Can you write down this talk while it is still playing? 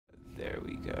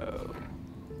we go.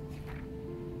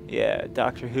 Yeah,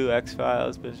 Doctor Who,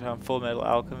 X-Files, been on Full Metal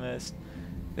Alchemist,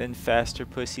 then Faster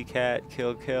Pussycat,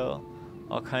 Kill Kill,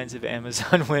 all kinds of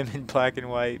Amazon women, black and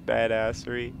white,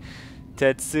 badassery,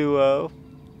 Tetsuo,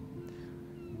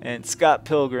 and Scott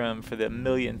Pilgrim for the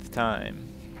millionth time.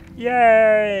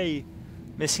 Yay!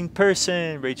 Missing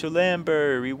Person, Rachel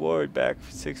Lambert, reward back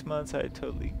for 6 months, I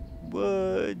totally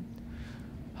would.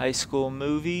 High School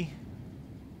Movie,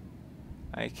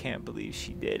 I can't believe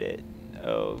she did it.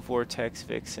 Oh, Vortex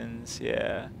Vixens,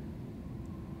 yeah.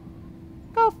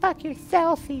 Go fuck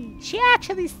yourselfie. She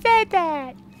actually said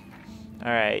that.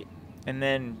 Alright, and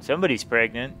then somebody's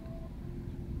pregnant.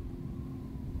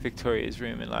 Victoria's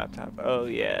room and laptop. Oh,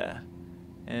 yeah.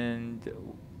 And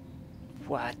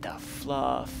what the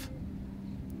fluff?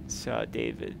 Saw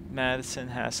David Madison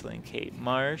hassling Kate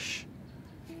Marsh.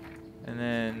 And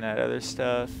then that other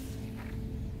stuff.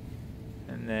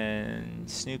 And then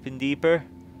snooping deeper.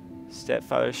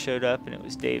 Stepfather showed up and it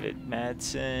was David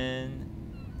Madsen.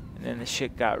 And then the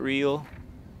shit got real.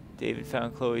 David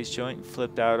found Chloe's joint and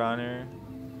flipped out on her.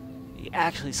 He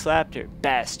actually slapped her,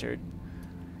 bastard.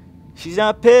 She's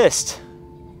not pissed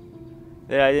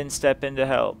that I didn't step in to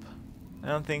help. I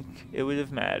don't think it would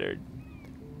have mattered.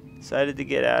 Decided to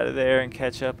get out of there and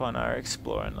catch up on our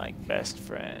exploring like best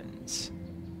friends.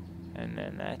 And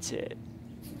then that's it.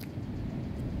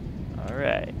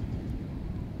 Alright.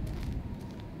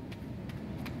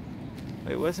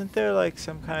 Wait, wasn't there like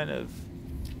some kind of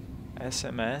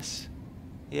SMS?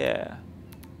 Yeah.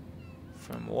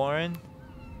 From Warren?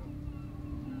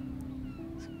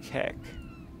 Keck.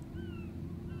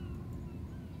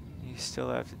 You still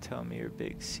have to tell me your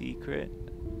big secret.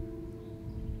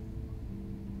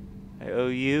 I owe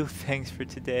you. Thanks for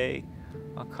today.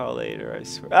 I'll call later, I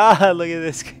swear. Ah, look at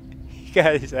this. He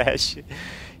got his ass shit.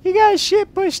 He got his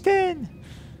shit pushed in.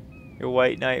 Your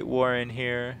White Knight Warren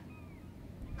here.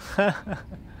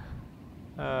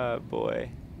 Oh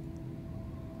boy.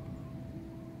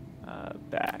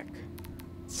 Back.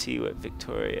 Let's see what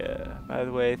Victoria. By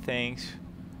the way, thanks.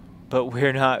 But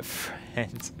we're not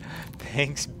friends.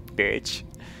 Thanks, bitch.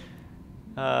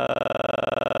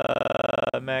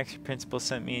 Max, your principal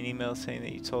sent me an email saying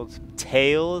that you told some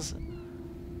tales.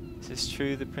 Is this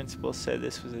true? The principal said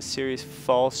this was a serious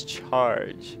false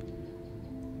charge.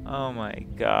 Oh my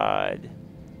god.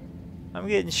 I'm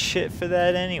getting shit for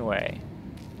that anyway.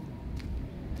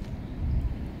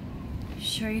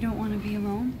 Sure you don't want to be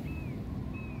alone?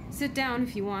 Sit down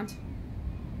if you want.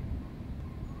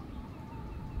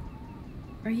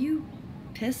 Are you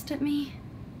pissed at me?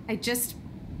 I just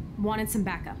wanted some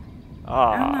backup.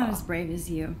 I'm not as brave as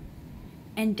you.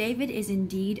 And David is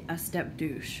indeed a step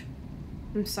douche.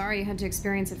 I'm sorry you had to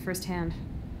experience it firsthand.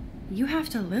 You have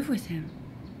to live with him.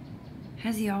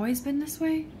 Has he always been this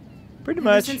way? Pretty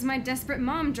much. Ever since my desperate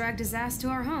mom dragged his ass to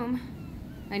our home,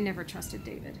 I never trusted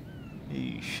David.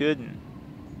 You shouldn't.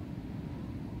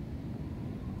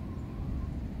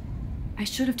 I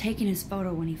should have taken his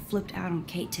photo when he flipped out on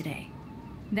Kate today.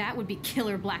 That would be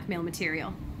killer blackmail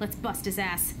material. Let's bust his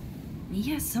ass.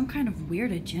 He has some kind of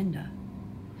weird agenda.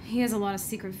 He has a lot of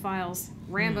secret files.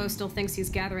 Rambo still thinks he's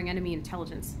gathering enemy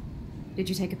intelligence. Did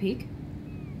you take a peek?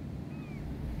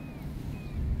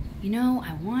 You know,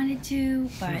 I wanted to,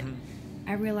 but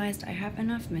I realized I have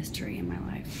enough mystery in my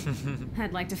life.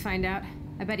 I'd like to find out.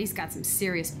 I bet he's got some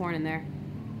serious porn in there.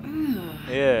 Ugh.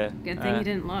 Yeah. Good thing you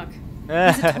didn't look.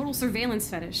 He's a total surveillance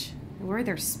fetish. Where are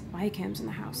there spy cams in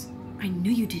the house? I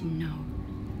knew you didn't know.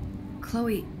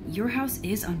 Chloe, your house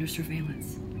is under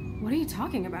surveillance. What are you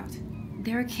talking about?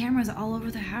 There are cameras all over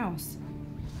the house.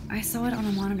 I saw it on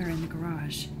a monitor in the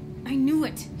garage. I knew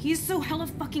it. He's so hella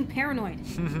fucking paranoid.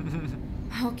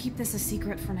 I'll keep this a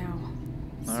secret for now.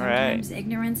 Sometimes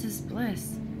ignorance is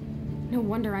bliss. No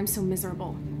wonder I'm so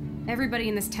miserable. Everybody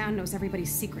in this town knows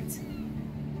everybody's secrets.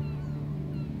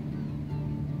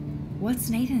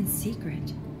 What's Nathan's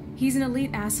secret? He's an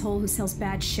elite asshole who sells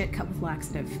bad shit cut with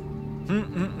laxative.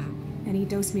 And he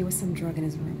dosed me with some drug in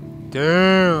his room.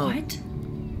 Damn. What?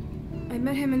 I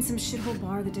met him in some shithole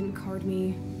bar that didn't card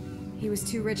me. He was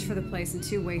too rich for the place and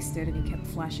too wasted, and he kept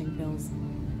flashing bills.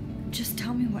 Just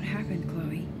tell me what happened,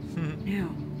 Chloe. Now.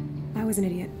 I was an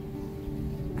idiot.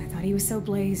 I thought he was so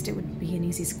blazed it would be an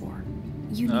easy score.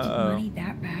 You needed money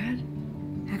that bad?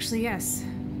 Actually, yes.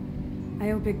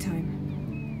 I owe big time.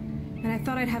 And I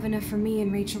thought I'd have enough for me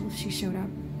and Rachel if she showed up.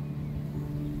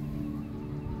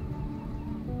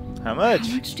 How much?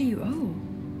 How much do you owe?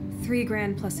 $3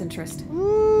 grand plus interest.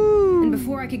 Woo. And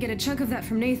before I could get a chunk of that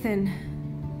from Nathan,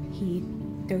 he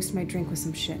dosed my drink with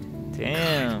some shit.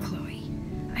 Damn. God, Chloe.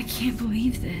 I can't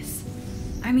believe this.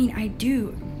 I mean, I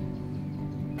do.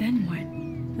 Then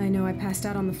what? I know I passed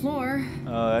out on the floor.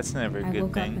 Oh, that's never a I good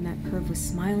woke up thing. and that perv was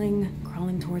smiling,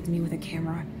 crawling towards me with a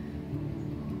camera.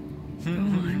 Go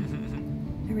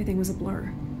on. Everything was a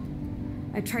blur.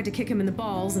 I tried to kick him in the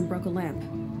balls and broke a lamp.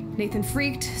 Nathan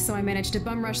freaked, so I managed to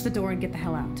bum rush the door and get the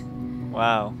hell out.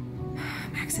 Wow.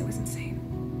 Max, it was insane.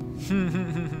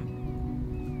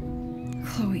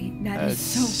 Chloe, That's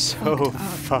is so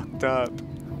fucked up.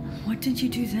 What did you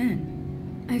do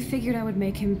then? I figured I would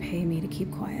make him pay me to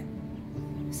keep quiet.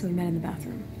 So we met in the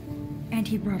bathroom. And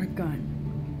he brought a gun.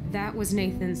 That was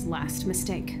Nathan's last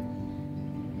mistake.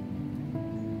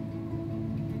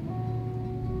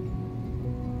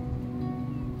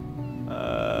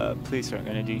 Police aren't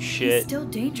gonna do He's shit. still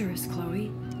dangerous,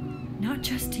 Chloe. Not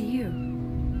just to you.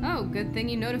 Oh, good thing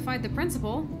you notified the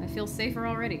principal. I feel safer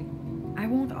already. I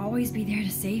won't always be there to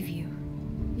save you.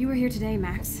 You were here today,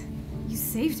 Max. You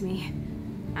saved me.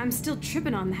 I'm still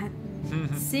tripping on that.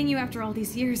 Seeing you after all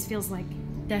these years feels like...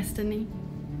 Destiny?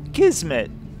 Kismet.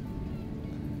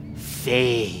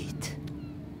 Fate.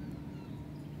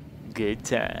 Good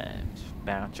times.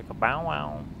 Bow chicka bow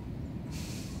wow.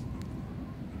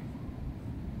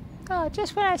 Oh,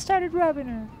 just when I started rubbing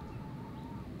her.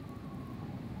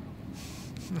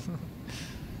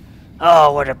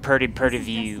 Oh, what a pretty This is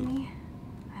view. Destiny.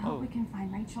 I hope Oh. we can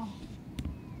find Rachel.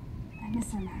 I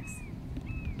miss her, Max.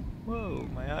 Whoa,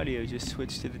 my audio just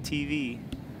switched to the TV.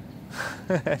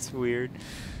 That's weird.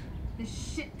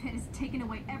 This shit pit has taken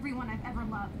away everyone I've ever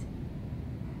loved.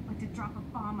 I'd like to drop a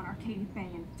bomb on Arcadia Bay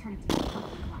and turn it to broken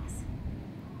glass.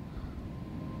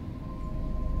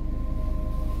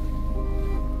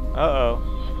 Uh-oh.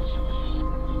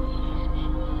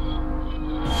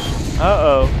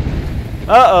 Uh-oh.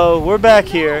 Uh-oh, we're back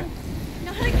here.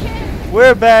 Not again!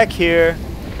 We're back here.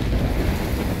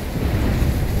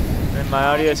 And my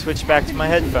audio switched back to my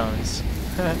headphones.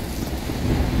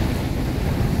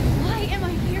 Why am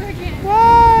I here again?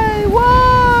 Why?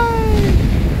 Why?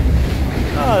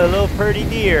 Oh, the little purdy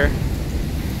deer.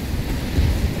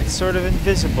 It's sort of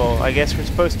invisible. I guess we're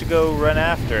supposed to go run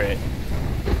after it.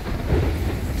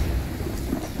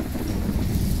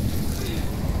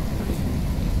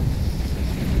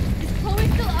 Is Chloe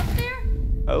still up there?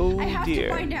 Oh I have dear.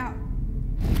 to find out.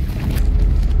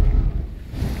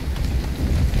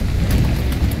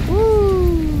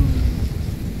 Woo!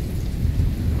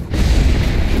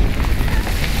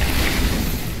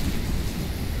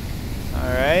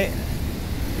 All right.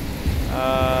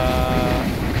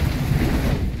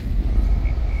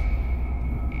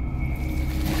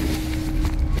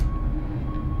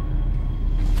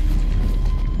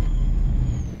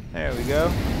 There we go.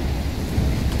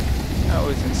 That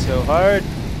wasn't so hard.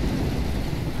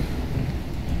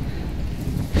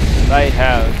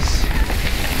 Lighthouse.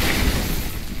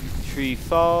 Tree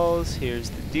falls. Here's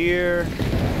the deer.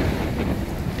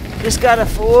 Just gotta.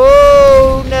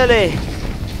 Whoa, Nelly!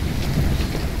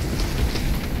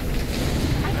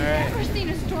 I've Alright. never seen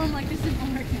a storm like this in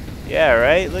Oregon. Yeah,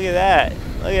 right? Look at that.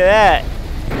 Look at that.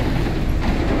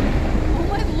 Oh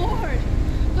my lord!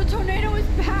 The tornado is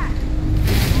back!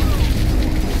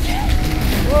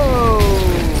 Whoa!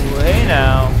 Hey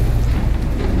now.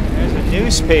 There's a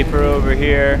newspaper over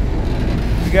here.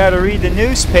 We gotta read the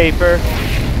newspaper.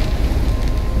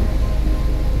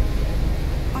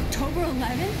 October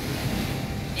 11th?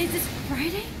 Is this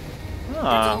Friday? That's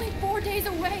Aw, only 4 days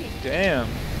away. damn.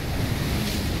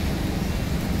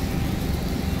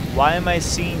 Why am I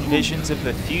seeing visions of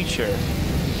the future?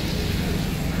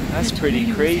 That's The pretty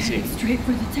tornado is crazy. headed straight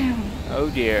for the town. Oh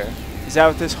dear. Is that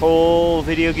what this whole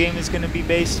video game is going to be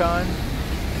based on?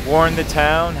 Warn the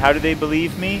town? How do they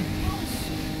believe me?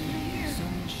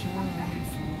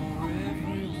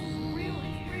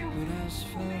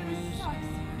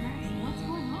 What's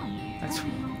going on? That's. I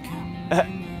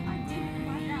did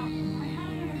find out. I had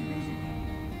another vision.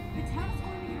 The town is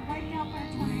going to get wiped out by a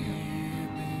tornado.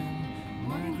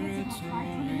 Oregon gets about 5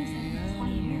 tornadoes every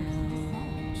 20 years. Just so.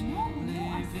 No,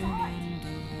 I saw it.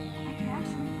 I can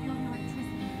actually feel the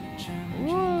electricity.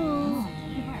 Whoa.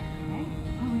 Get back, okay?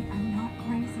 Chloe, I'm not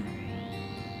crazy.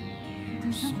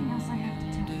 There's something else I have to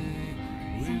tell you.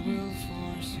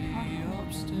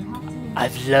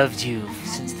 I've loved you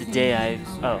since the day I.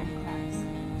 Oh. When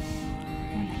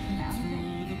I came out of it,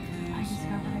 I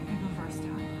discovered I could reverse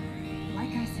time.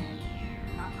 Like I said,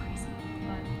 not crazy.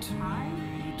 But time,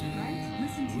 right?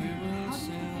 Listen to me. How do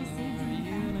you think I saved you and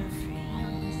family?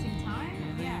 Reversing time?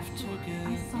 Yeah, sure.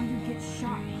 I saw you get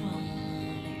shot, Chloe.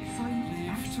 Saw you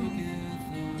actually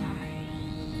die.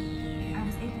 I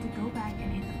was able to go back and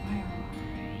hit the fire alarm.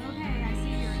 Okay, I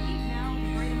see you're a geek now with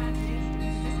a great imagination.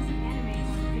 This isn't anime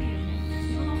or a video game.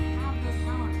 People don't have those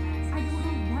powers, guys. I don't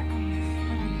know what I'm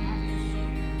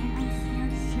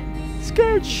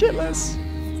scared shitless. It's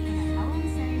been a hell of a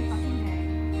insane fucking day.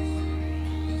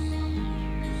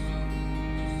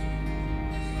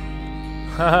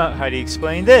 How do you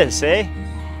explain this, eh? What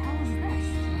the hell is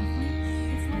this, Snowflake?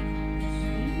 It's like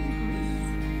 80 degrees.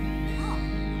 Oh,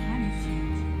 climate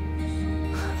change.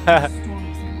 Storm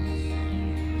is coming.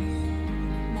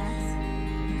 Max,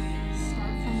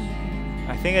 start from the beginning.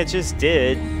 I think I just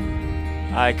did.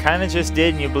 I kind of just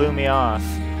did and you blew me off.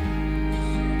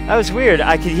 That was weird.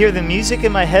 I could hear the music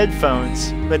in my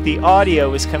headphones, but the audio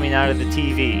was coming out of the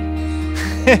TV.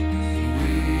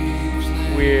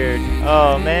 Weird.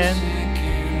 Oh, man.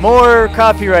 More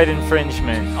copyright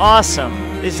infringement. Awesome.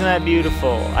 Isn't that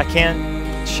beautiful? I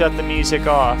can't shut the music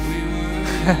off.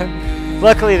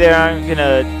 Luckily, they aren't going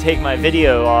to take my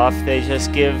video off. They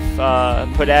just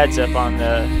put ads up on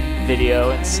the video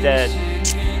instead.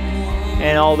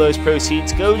 And all those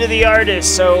proceeds go to the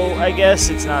artist, so I guess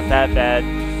it's not that bad.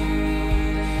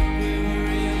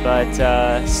 But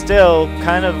still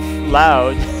kind of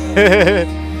loud.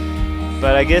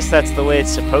 But I guess that's the way it's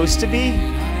supposed to be.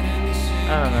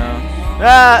 I don't know.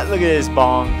 Ah, look at this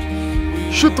bong.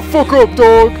 Shut the fuck up,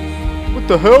 dog. What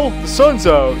the hell? The sun's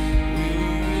out.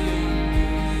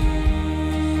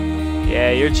 Yeah,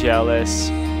 you're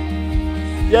jealous.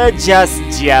 You're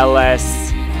just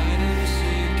jealous.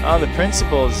 Oh, the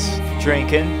principal's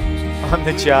drinking on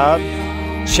the job.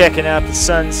 Checking out the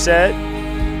sunset.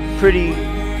 Pretty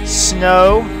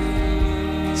snow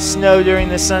during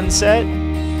the sunset.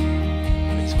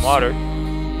 Need some water.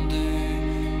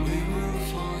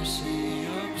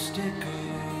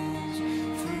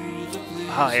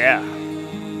 Oh yeah.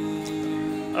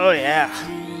 Oh yeah.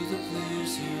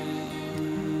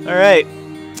 Alright.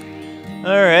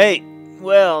 Alright.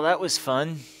 Well, that was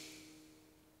fun.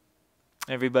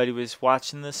 Everybody was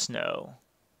watching the snow.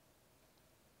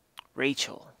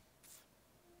 Rachel.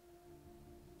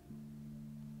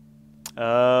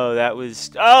 Oh, that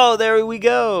was... Oh, there we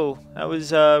go. That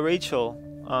was Rachel.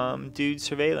 Dude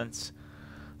Surveillance.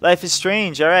 Life is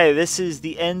Strange. Alright, this is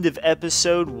the end of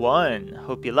episode 1.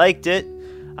 Hope you liked it.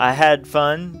 I had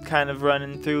fun kind of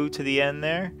running through to the end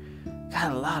there.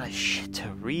 Got a lot of shit to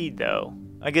read, though.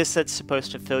 I guess that's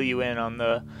supposed to fill you in on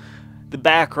the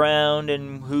background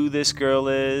and who this girl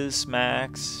is.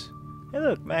 Max. Hey,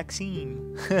 look,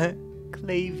 Maxine.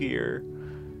 Clavier.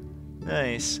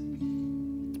 Nice.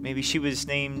 Maybe she was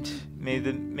named...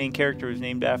 Maybe the main character was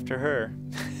named after her.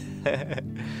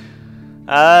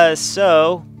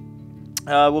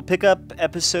 We'll pick up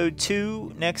episode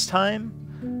 2 next time.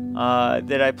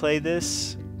 Did I play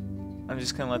this? I'm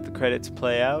just gonna let the credits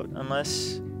play out,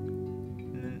 unless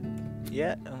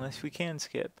we can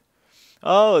skip.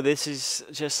 Oh, this is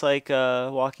just like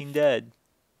Walking Dead.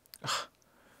 Ugh.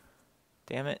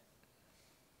 Damn it.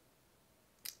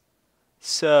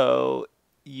 So,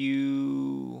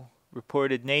 you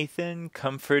reported Nathan,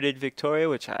 comforted Victoria,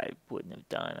 which I wouldn't have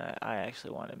done. I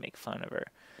actually want to make fun of her.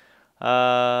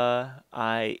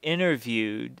 I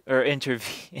interviewed them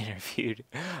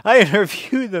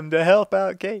to help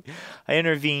out Kate. I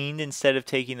intervened instead of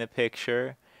taking the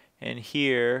picture. And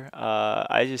here,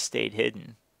 I just stayed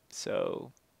hidden.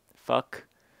 So, fuck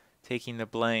taking the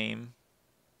blame.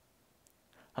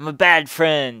 I'm a bad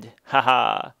friend.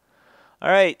 Haha.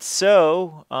 Alright,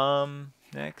 so,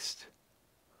 next.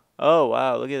 Oh,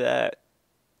 wow, look at that.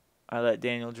 I let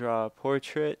Daniel draw a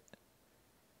portrait.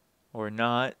 Or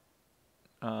not.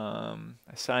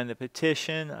 I signed the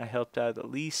petition. I helped out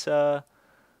Elisa.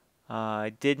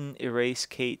 I didn't erase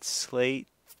Kate's slate.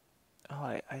 Oh,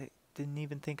 I didn't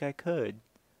even think I could.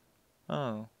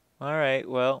 Oh, alright,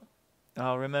 well,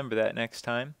 I'll remember that next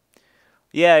time.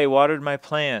 Yeah, I watered my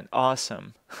plant.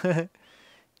 Awesome. You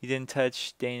didn't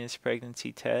touch Dana's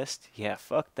pregnancy test? Yeah,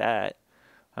 fuck that.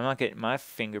 I'm not getting my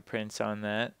fingerprints on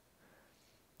that.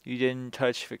 You didn't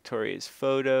touch Victoria's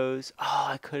photos. Oh,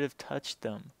 I could have touched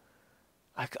them.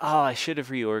 I should have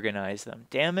reorganized them.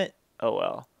 Damn it. Oh,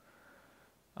 well.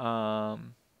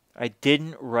 I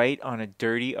didn't write on a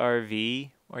dirty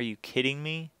RV. Are you kidding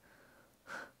me?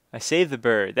 I saved the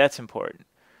bird. That's important.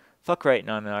 Fuck writing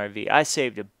on an RV. I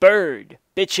saved a bird,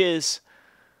 bitches.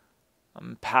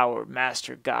 I'm power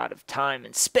master god of time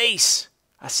and space.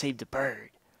 I saved a bird.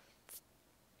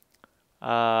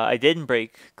 I didn't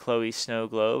break Chloe's snow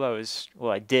globe.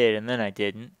 I did, and then I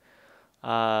didn't.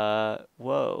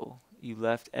 Whoa. You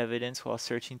left evidence while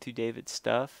searching through David's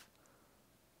stuff?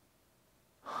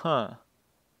 Huh.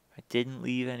 I didn't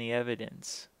leave any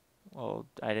evidence. Well,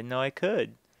 I didn't know I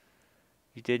could.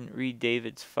 You didn't read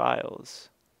David's files.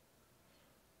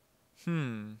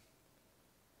 I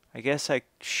guess I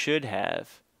should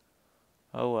have.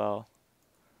 Oh well.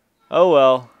 Oh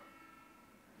well.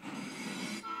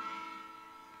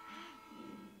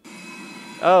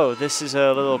 Oh, this is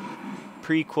a little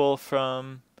prequel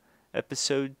from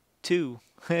episode 2.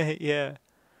 Yeah.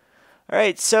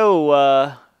 Alright,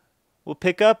 so we'll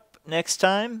pick up next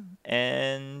time.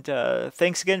 And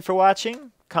thanks again for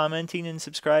watching, commenting, and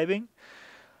subscribing.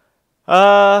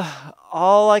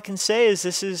 All I can say is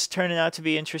this is turning out to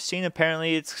be interesting.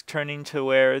 Apparently it's turning to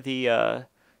where the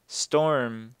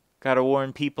storm, gotta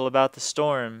warn people about the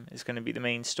storm, is going to be the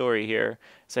main story here,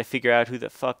 as I figure out who the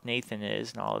fuck Nathan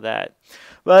is and all of that.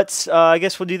 But I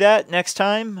guess we'll do that next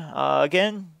time.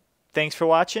 Again, thanks for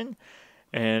watching,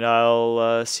 and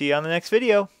I'll see you on the next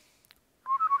video.